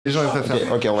Les gens ils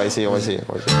préfèrent. Ok, on va essayer.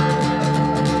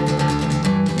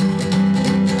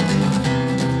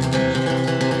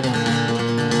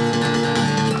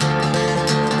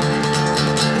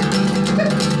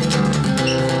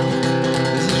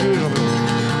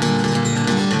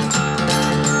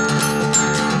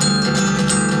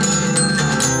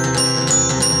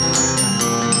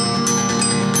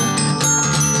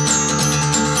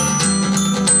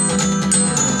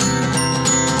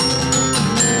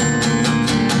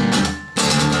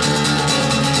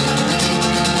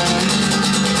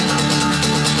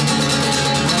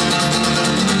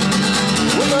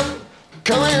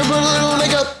 Come here, put a little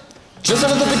makeup. Just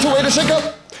another picture way to shake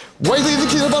up. Why leave the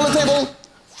keys up on the table?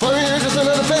 For here, just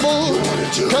another fable.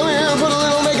 Come here, put a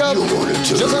little makeup.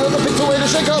 Just another picture way to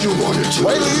shake up.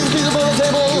 Why leave the keys up on the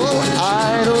table?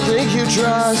 I don't think you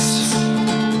trust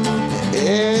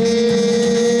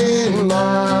in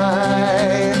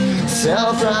my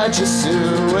self-righteous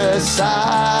suicide.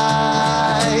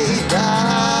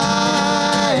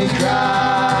 I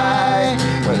cry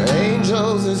when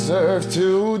angels deserve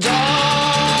to die.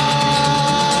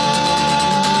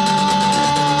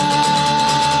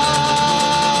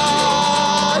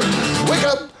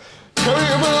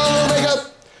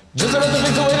 Just another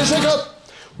picture way to shake up.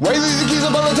 Why leave the keys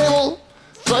up on the table?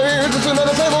 Fire, just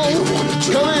another fable.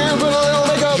 Come here, put a little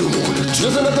makeup.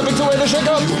 Just another picture way to shake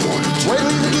up. Why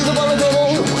leave the keys up on the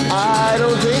table? I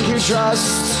don't think you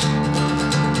trust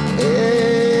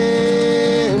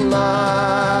in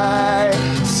my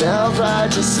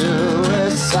self-righteous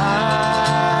suicide.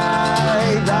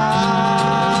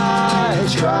 I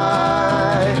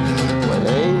cry when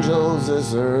angels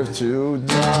deserve to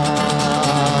die.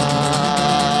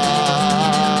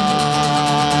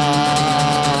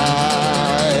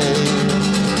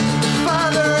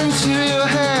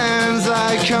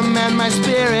 Command my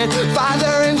spirit,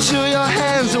 Father, into your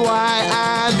hands. Why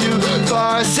have you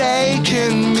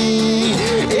forsaken me?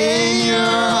 In your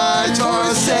heart,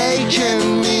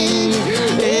 forsaken me.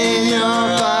 In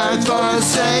your heart,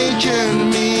 forsaken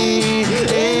me.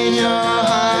 In your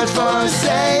heart,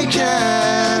 forsaken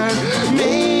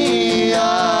me. I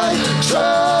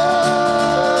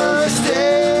trust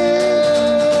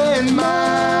in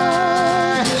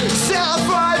my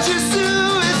self-righteous suicide.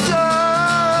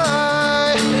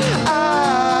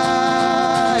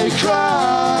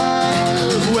 Cry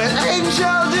when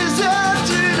angels deserve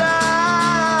to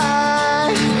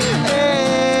die.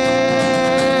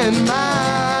 In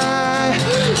my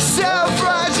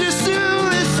self-righteous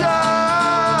suicide,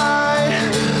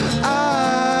 I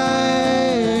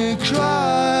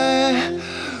cry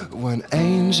when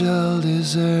angel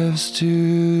deserves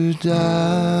to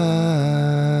die.